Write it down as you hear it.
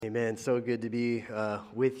Amen. So good to be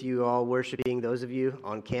with you all worshiping. Those of you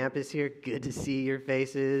on campus here, good to see your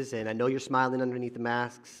faces. And I know you're smiling underneath the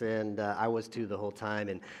masks, and I was too the whole time.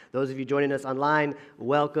 And those of you joining us online,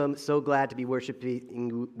 welcome. So glad to be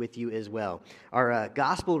worshiping with you as well. Our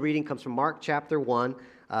gospel reading comes from Mark chapter 1,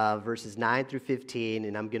 verses 9 through 15.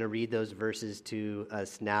 And I'm going to read those verses to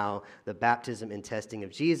us now. The baptism and testing of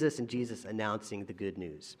Jesus, and Jesus announcing the good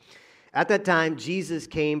news. At that time, Jesus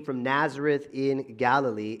came from Nazareth in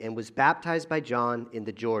Galilee and was baptized by John in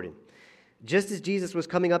the Jordan. Just as Jesus was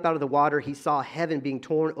coming up out of the water, he saw heaven being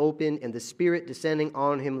torn open and the Spirit descending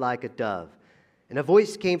on him like a dove. And a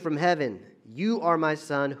voice came from heaven, "You are my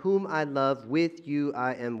Son, whom I love. With you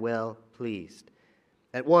I am well pleased."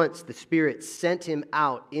 At once the Spirit sent him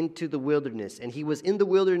out into the wilderness, and he was in the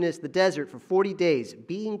wilderness, the desert, for 40 days,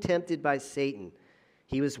 being tempted by Satan.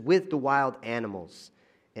 He was with the wild animals,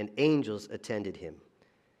 and angels attended him.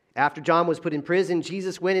 After John was put in prison,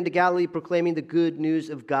 Jesus went into Galilee proclaiming the good news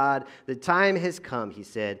of God. "The time has come," he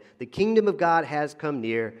said. "The kingdom of God has come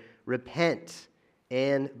near. Repent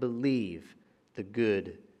and believe the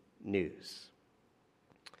good news."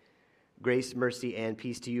 Grace, mercy, and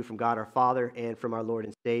peace to you from God our Father and from our Lord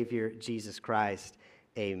and Savior, Jesus Christ.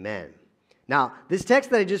 Amen. Now, this text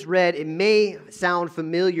that I just read, it may sound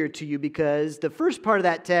familiar to you because the first part of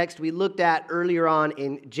that text we looked at earlier on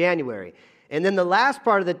in January. And then the last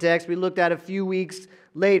part of the text we looked at a few weeks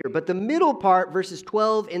later. But the middle part, verses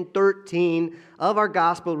 12 and 13 of our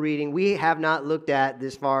gospel reading, we have not looked at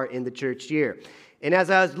this far in the church year. And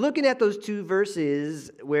as I was looking at those two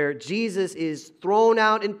verses where Jesus is thrown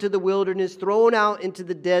out into the wilderness, thrown out into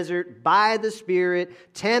the desert by the Spirit,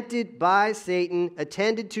 tempted by Satan,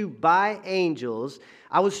 attended to by angels,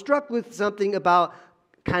 I was struck with something about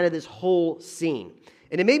kind of this whole scene.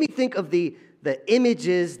 And it made me think of the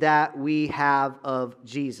images that we have of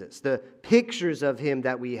Jesus, the pictures of him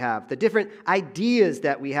that we have, the different ideas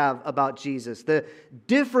that we have about Jesus, the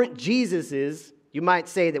different Jesuses, you might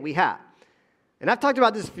say, that we have. And I've talked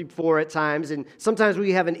about this before at times, and sometimes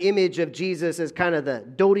we have an image of Jesus as kind of the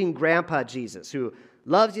doting grandpa Jesus who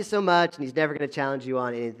loves you so much and he's never going to challenge you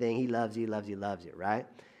on anything. He loves you, loves you, loves you, right?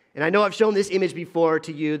 And I know I've shown this image before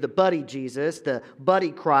to you, the buddy Jesus, the buddy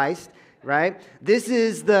Christ, right? This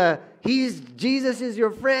is Jesus is your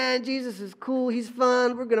friend, Jesus is cool, he's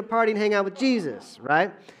fun, we're going to party and hang out with Jesus,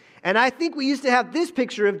 right? And I think we used to have this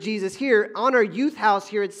picture of Jesus here on our youth house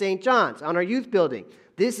here at St. John's, on our youth building.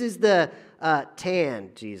 This is the tan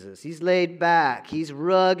Jesus. He's laid back. He's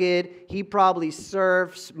rugged. He probably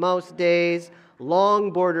surfs most days.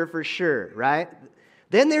 Longboarder for sure, right?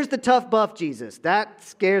 Then there's the tough buff Jesus. That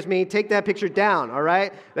scares me. Take that picture down, all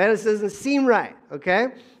right? That doesn't seem right, okay?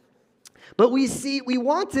 But we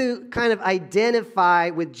want to kind of identify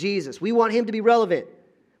with Jesus. We want him to be relevant.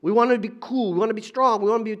 We want him to be cool. We want to be strong. We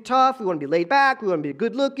want to be tough. We want to be laid back. We want to be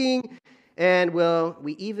good looking. And, well,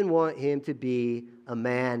 we even want him to be a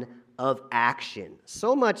man of action.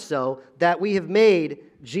 So much so that we have made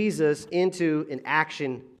Jesus into an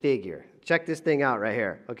action figure. Check this thing out right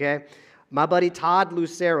here, okay? My buddy Todd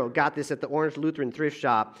Lucero got this at the Orange Lutheran Thrift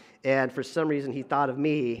Shop, and for some reason he thought of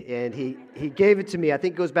me, and he gave it to me. I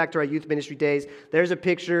think it goes back to our youth ministry days. There's a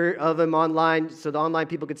picture of him online so the online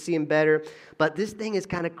people could see him better. But this thing is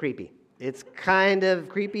kind of creepy. It's kind of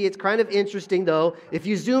creepy. It's kind of interesting, though. If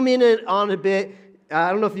you zoom in on a bit, I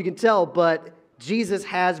don't know if you can tell, but Jesus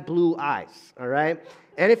has blue eyes, all right?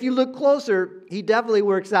 And if you look closer, he definitely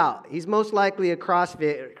works out. He's most likely a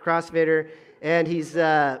CrossFitter, and he's,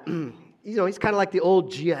 he's kind of like the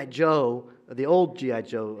old G.I. Joe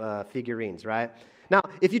figurines, right? Now,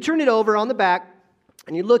 if you turn it over on the back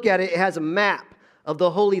and you look at it, it has a map of the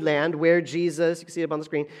Holy Land where Jesus, you can see it up on the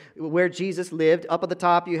screen, where Jesus lived. Up at the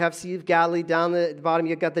top, you have Sea of Galilee. Down the bottom,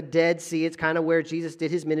 you've got the Dead Sea. It's kind of where Jesus did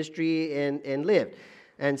his ministry and lived.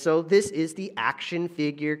 And so this is the action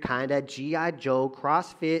figure kind of G.I. Joe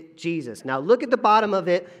CrossFit Jesus. Now look at the bottom of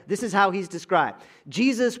it. This is how he's described.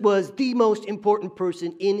 Jesus was the most important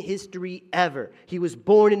person in history ever. He was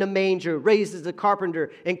born in a manger, raised as a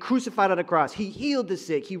carpenter, and crucified on a cross. He healed the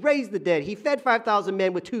sick. He raised the dead. He fed 5,000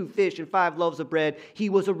 men with 2 fish and 5 loaves of bread.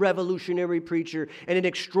 He was a revolutionary preacher and an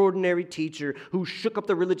extraordinary teacher who shook up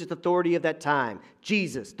the religious authority of that time.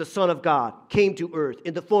 Jesus, the Son of God, came to earth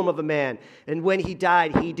in the form of a man. And when he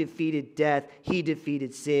died, he defeated death. He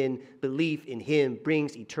defeated sin. Belief in him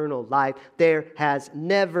brings eternal life. There has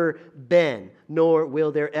never been, nor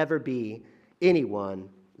will there ever be, anyone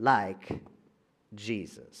like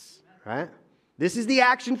Jesus. Right? This is the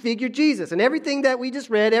action figure Jesus. And everything that we just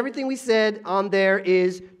read, everything we said on there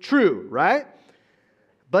is true, right?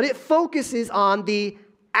 But it focuses on the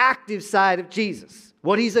active side of Jesus,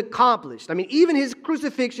 what he's accomplished. I mean, even his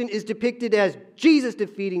crucifixion is depicted as Jesus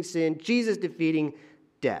defeating sin, Jesus defeating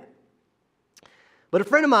death. But a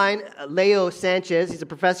friend of mine, Leo Sanchez, he's a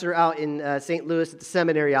professor out in St. Louis at the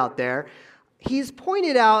seminary out there, he's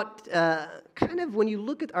pointed out kind of when you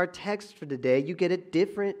look at our text for today, you get a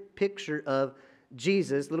different picture of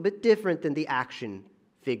Jesus, a little bit different than the action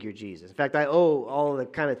figure Jesus. In fact, I owe all the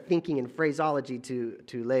kind of thinking and phraseology to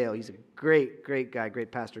Leo. He's a great guy,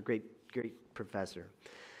 great pastor, great professor.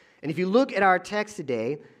 And if you look at our text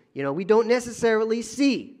today, we don't necessarily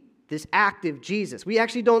see this active Jesus. We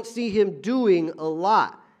actually don't see him doing a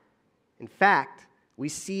lot. In fact, we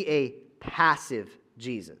see a passive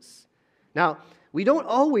Jesus. Now, we don't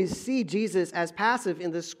always see Jesus as passive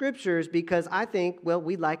in the scriptures because I think,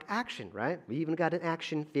 we like action, right? We even got an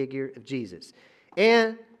action figure of Jesus.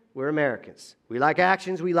 And we're Americans. We like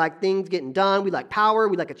actions. We like things getting done. We like power.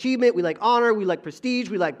 We like achievement. We like honor. We like prestige.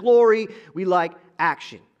 We like glory. We like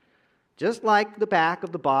action. Just like the back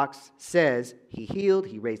of the box says, he healed,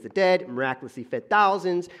 he raised the dead, miraculously fed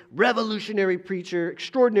thousands, revolutionary preacher,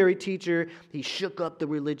 extraordinary teacher. He shook up the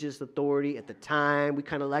religious authority at the time. We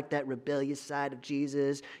kind of like that rebellious side of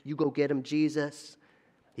Jesus. You go get him, Jesus.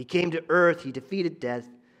 He came to earth. He defeated death.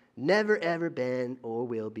 Never ever been or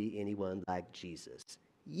will be anyone like Jesus.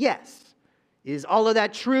 Yes. Is all of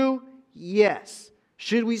that true? Yes.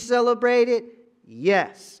 Should we celebrate it?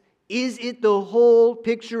 Yes. Is it the whole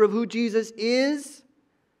picture of who Jesus is?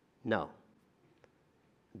 No.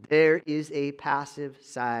 There is a passive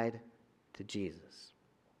side to Jesus.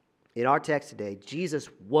 In our text today, Jesus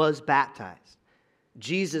was baptized.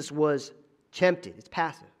 Jesus was tempted. It's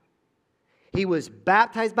passive. He was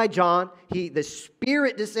baptized by John. The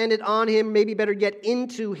Spirit descended on him, maybe better yet,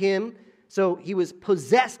 into him. So he was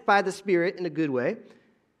possessed by the Spirit in a good way.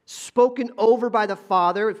 Spoken over by the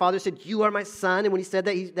Father. The Father said, "You are my Son." And when he said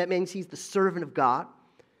that, that means he's the servant of God.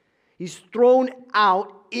 He's thrown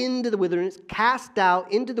out into the wilderness, cast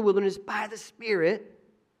out into the wilderness by the Spirit.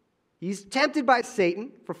 He's tempted by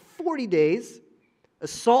Satan for 40 days,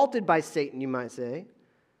 assaulted by Satan, you might say,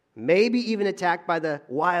 maybe even attacked by the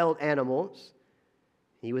wild animals.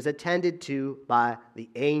 He was attended to by the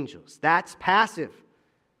angels. That's passive.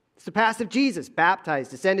 It's the passive Jesus,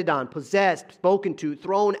 baptized, descended on, possessed, spoken to,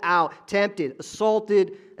 thrown out, tempted,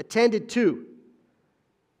 assaulted, attended to.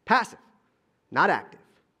 Passive, not active.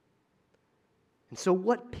 And so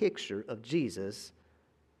what picture of Jesus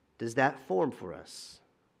does that form for us?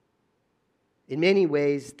 In many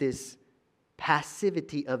ways, this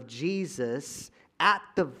passivity of Jesus at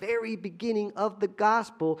the very beginning of the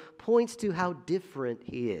gospel points to how different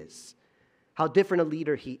he is. How different a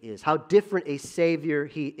leader he is. How different a Savior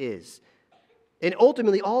he is. And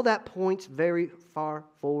ultimately, all that points very far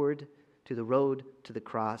forward to the road to the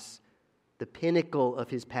cross, the pinnacle of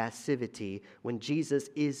his passivity when Jesus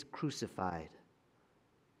is crucified.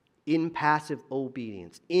 In passive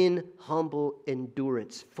obedience, in humble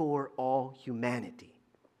endurance for all humanity.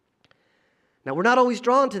 Now, we're not always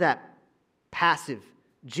drawn to that passive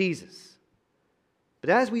Jesus. But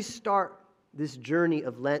as we start this journey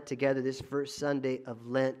of Lent together, this first Sunday of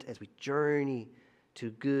Lent, as we journey to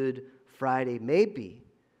Good Friday, maybe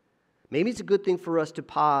it's a good thing for us to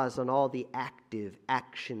pause on all the active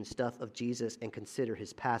action stuff of Jesus and consider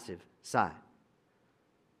his passive side.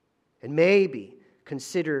 And maybe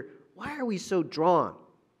consider, why are we so drawn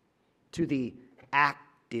to the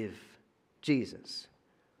active Jesus?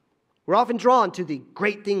 We're often drawn to the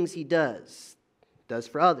great things he does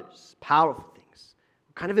for others, powerful things.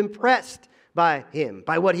 We're kind of impressed by him,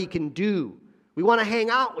 by what he can do. We want to hang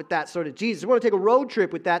out with that sort of Jesus. We want to take a road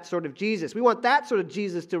trip with that sort of Jesus. We want that sort of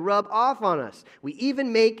Jesus to rub off on us. We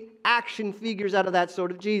even make action figures out of that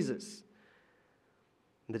sort of Jesus.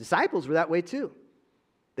 And the disciples were that way too.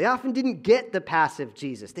 They often didn't get the passive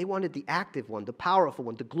Jesus. They wanted the active one, the powerful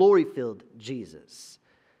one, the glory-filled Jesus.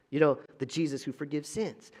 The Jesus who forgives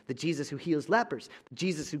sins, the Jesus who heals lepers, the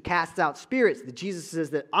Jesus who casts out spirits, the Jesus who says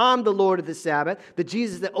that I'm the Lord of the Sabbath, the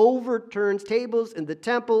Jesus that overturns tables in the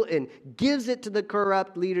temple and gives it to the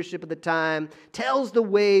corrupt leadership of the time, tells the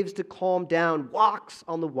waves to calm down, walks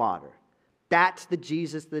on the water. That's the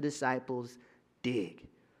Jesus the disciples dig.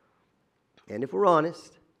 And if we're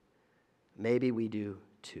honest, maybe we do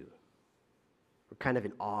too. We're kind of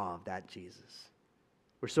in awe of that Jesus.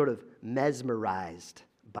 We're sort of mesmerized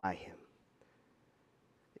by him.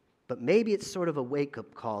 But maybe it's sort of a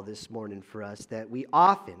wake-up call this morning for us that we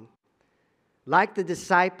often, like the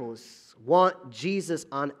disciples, want Jesus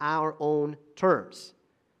on our own terms.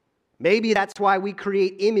 Maybe that's why we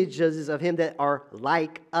create images of him that are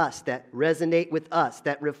like us, that resonate with us,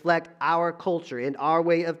 that reflect our culture and our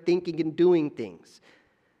way of thinking and doing things.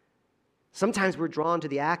 Sometimes we're drawn to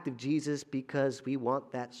the act of Jesus because we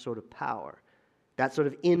want that sort of power, that sort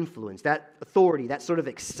of influence, that authority, that sort of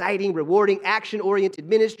exciting, rewarding, action-oriented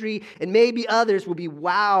ministry. And maybe others will be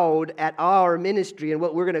wowed at our ministry and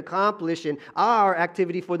what we're going to accomplish in our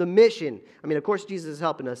activity for the mission. I mean, of course, Jesus is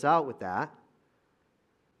helping us out with that.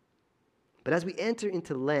 But as we enter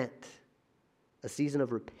into Lent, a season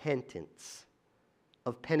of repentance,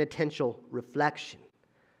 of penitential reflection,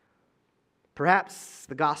 perhaps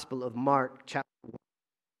the Gospel of Mark chapter 1,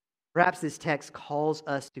 perhaps this text calls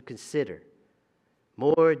us to consider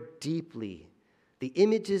more deeply the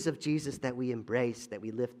images of Jesus that we embrace, that we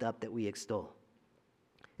lift up, that we extol.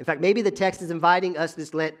 In fact, maybe the text is inviting us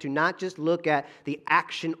this Lent to not just look at the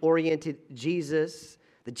action-oriented Jesus,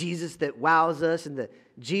 the Jesus that wows us, and the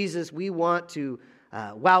Jesus we want to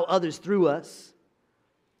wow others through us,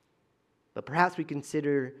 but perhaps we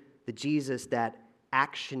consider the Jesus that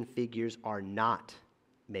action figures are not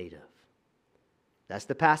made of. That's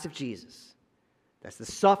the passive Jesus. That's the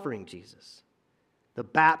suffering Jesus. The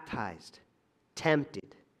baptized,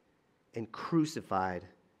 tempted, and crucified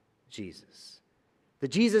Jesus. The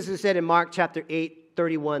Jesus who said in Mark chapter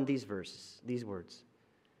 8:31 these words,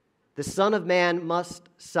 "The Son of Man must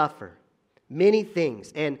suffer many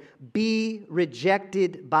things and be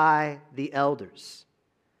rejected by the elders,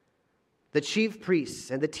 the chief priests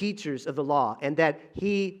and the teachers of the law, and that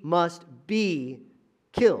he must be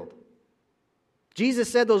killed." Jesus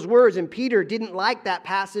said those words, and Peter didn't like that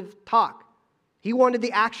passive talk. He wanted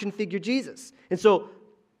the action figure Jesus. And so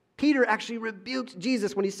Peter actually rebuked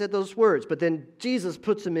Jesus when he said those words, but then Jesus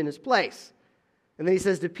puts him in his place. And then he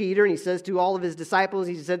says to Peter, and he says to all of his disciples,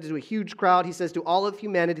 he said to a huge crowd, he says to all of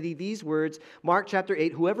humanity these words, Mark chapter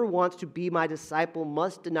 8, "Whoever wants to be my disciple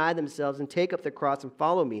must deny themselves and take up their cross and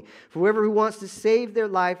follow me. For whoever who wants to save their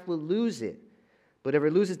life will lose it. But whoever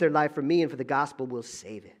loses their life for me and for the gospel will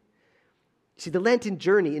save it." See, the Lenten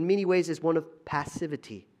journey in many ways is one of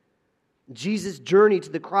passivity. Jesus' journey to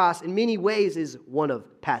the cross in many ways is one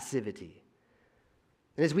of passivity.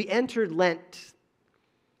 And as we enter Lent,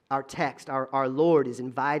 our text, our Lord is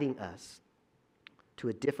inviting us to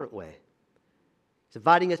a different way. He's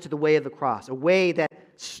inviting us to the way of the cross, a way that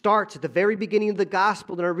starts at the very beginning of the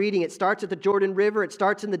gospel in our reading. It starts at the Jordan River. It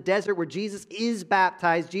starts in the desert where Jesus is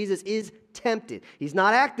baptized. Jesus is tempted. He's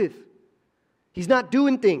not active. He's not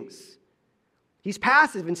doing things. He's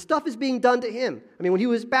passive, and stuff is being done to him. I mean, when he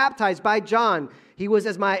was baptized by John, he was,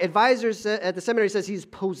 as my advisor at the seminary says, he's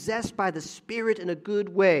possessed by the Spirit in a good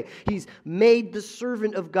way. He's made the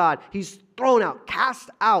servant of God. He's thrown out, cast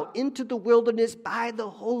out into the wilderness by the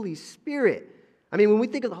Holy Spirit. I mean, when we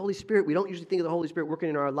think of the Holy Spirit, we don't usually think of the Holy Spirit working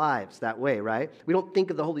in our lives that way, right? We don't think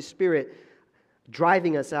of the Holy Spirit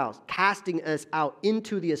driving us out, casting us out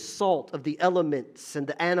into the assault of the elements and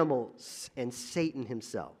the animals and Satan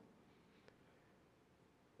himself.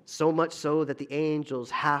 So much so that the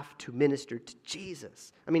angels have to minister to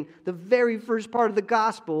Jesus. I mean, the very first part of the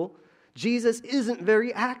gospel, Jesus isn't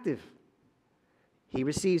very active. He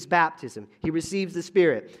receives baptism. He receives the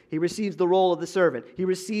Spirit. He receives the role of the servant. He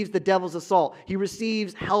receives the devil's assault. He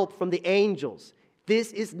receives help from the angels.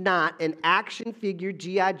 This is not an action figure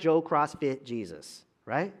G.I. Joe CrossFit Jesus,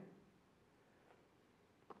 right?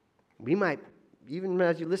 We might, even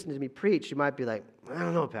as you listen to me preach, you might be like, I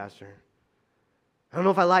don't know, Pastor. I don't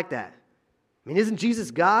know if I like that. I mean, isn't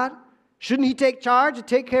Jesus God? Shouldn't he take charge and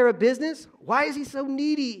take care of business? Why is he so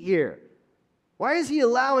needy here? Why is he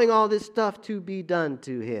allowing all this stuff to be done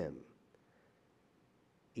to him?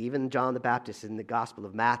 Even John the Baptist in the Gospel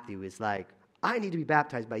of Matthew is like, I need to be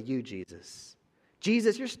baptized by you, Jesus.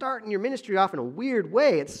 Jesus, you're starting your ministry off in a weird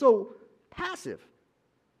way. It's so passive.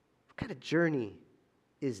 What kind of journey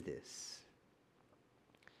is this?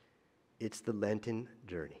 It's the Lenten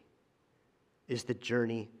journey. Is the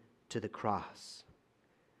journey to the cross,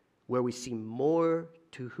 where we see more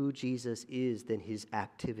to who Jesus is than his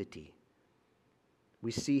activity.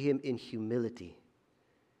 We see him in humility.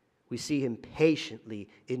 We see him patiently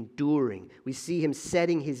enduring. We see him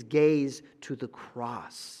setting his gaze to the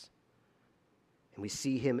cross. And we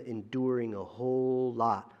see him enduring a whole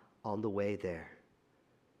lot on the way there.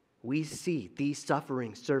 We see the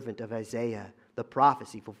suffering servant of Isaiah, the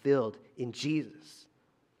prophecy fulfilled in Jesus.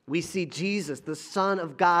 We see Jesus, the Son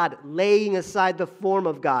of God, laying aside the form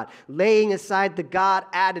of God, laying aside the God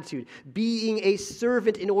attitude, being a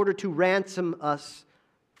servant in order to ransom us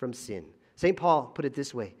from sin. St. Paul put it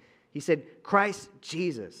this way. He said, Christ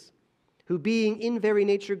Jesus, who being in very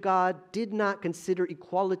nature God, did not consider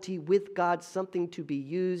equality with God something to be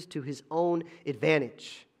used to his own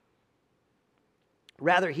advantage.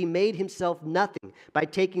 Rather, he made himself nothing by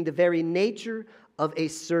taking the very nature of a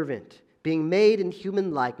servant, being made in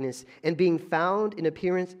human likeness and being found in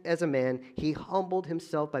appearance as a man, he humbled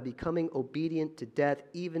himself by becoming obedient to death,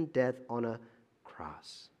 even death on a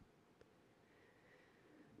cross.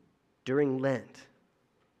 During Lent,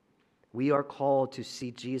 we are called to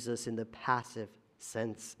see Jesus in the passive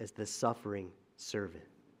sense as the suffering servant.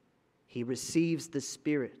 He receives the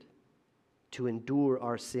Spirit to endure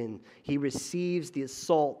our sin. He receives the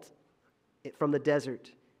assault from the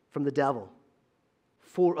desert, from the devil,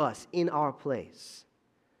 for us in our place.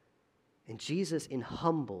 And Jesus, in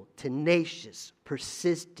humble, tenacious,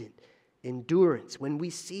 persistent endurance, when we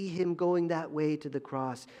see him going that way to the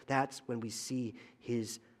cross, that's when we see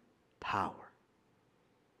his power.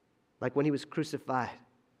 Like when he was crucified,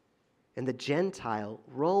 and the Gentile,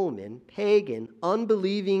 Roman, pagan,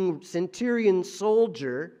 unbelieving centurion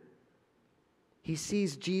soldier, he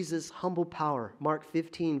sees Jesus' humble power. Mark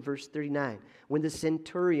 15, verse 39. When the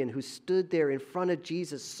centurion who stood there in front of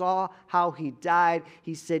Jesus saw how he died,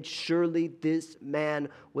 he said, "Surely this man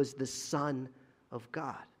was the Son of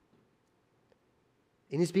God."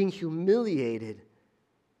 In his being humiliated,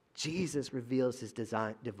 Jesus reveals his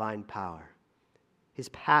divine power, his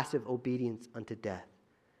passive obedience unto death,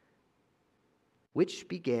 which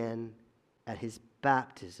began at his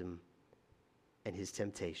baptism and his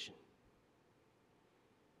temptation.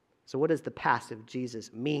 So what does the passive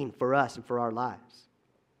Jesus mean for us and for our lives?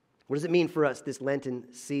 What does it mean for us this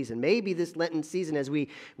Lenten season? Maybe this Lenten season, as we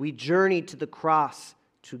journey to the cross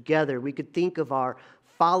together, we could think of our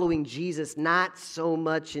following Jesus not so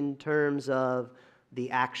much in terms of the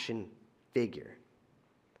action figure,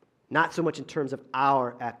 not so much in terms of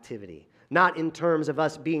our activity, not in terms of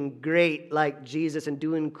us being great like Jesus and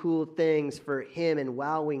doing cool things for him and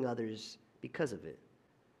wowing others because of it.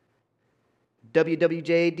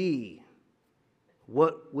 WWJD,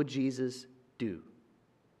 what would Jesus do?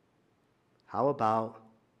 How about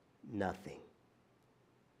nothing?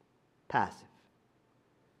 Passive.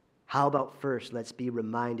 How about first, let's be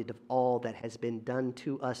reminded of all that has been done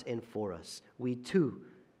to us and for us. We too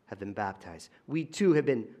have been baptized. We too have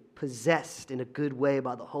been possessed in a good way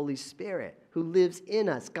by the Holy Spirit who lives in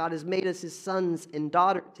us. God has made us his sons and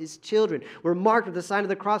daughters, his children. We're marked with the sign of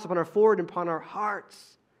the cross upon our forehead and upon our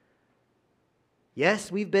hearts.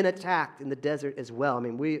 Yes, we've been attacked in the desert as well. I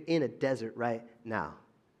mean, we're in a desert right now.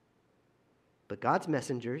 But God's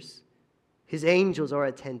messengers, his angels are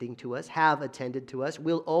attending to us, have attended to us,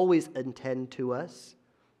 will always attend to us.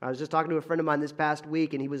 I was just talking to a friend of mine this past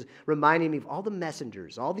week, and he was reminding me of all the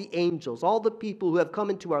messengers, all the angels, all the people who have come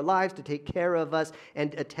into our lives to take care of us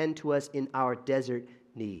and attend to us in our desert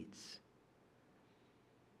needs.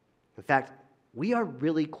 In fact, we are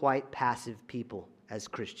really quite passive people as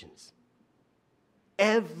Christians.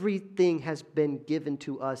 Everything has been given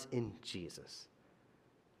to us in Jesus.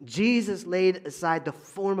 Jesus laid aside the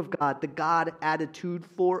form of God, the God attitude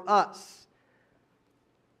for us.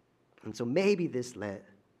 And so maybe this Lent,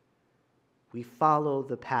 we follow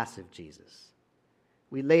the passive Jesus.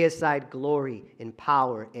 We lay aside glory and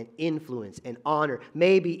power and influence and honor.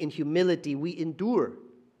 Maybe in humility we endure.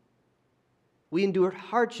 We endure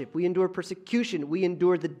hardship. We endure persecution. We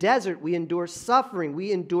endure the desert. We endure suffering.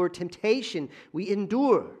 We endure temptation. We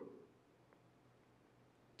endure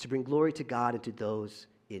to bring glory to God and to those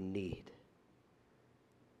in need.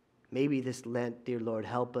 Maybe this Lent, dear Lord,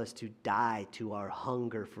 help us to die to our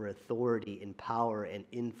hunger for authority and power and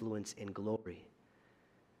influence and glory.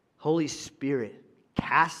 Holy Spirit,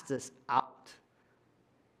 cast us out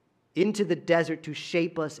into the desert to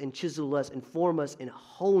shape us and chisel us and form us and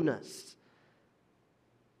hone us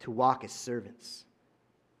to walk as servants,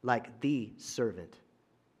 like the servant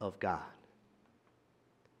of God.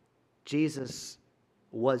 Jesus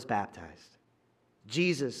was baptized.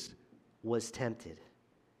 Jesus was tempted.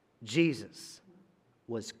 Jesus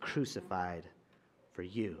was crucified for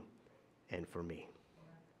you and for me.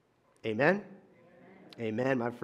 Amen? Amen, my friend.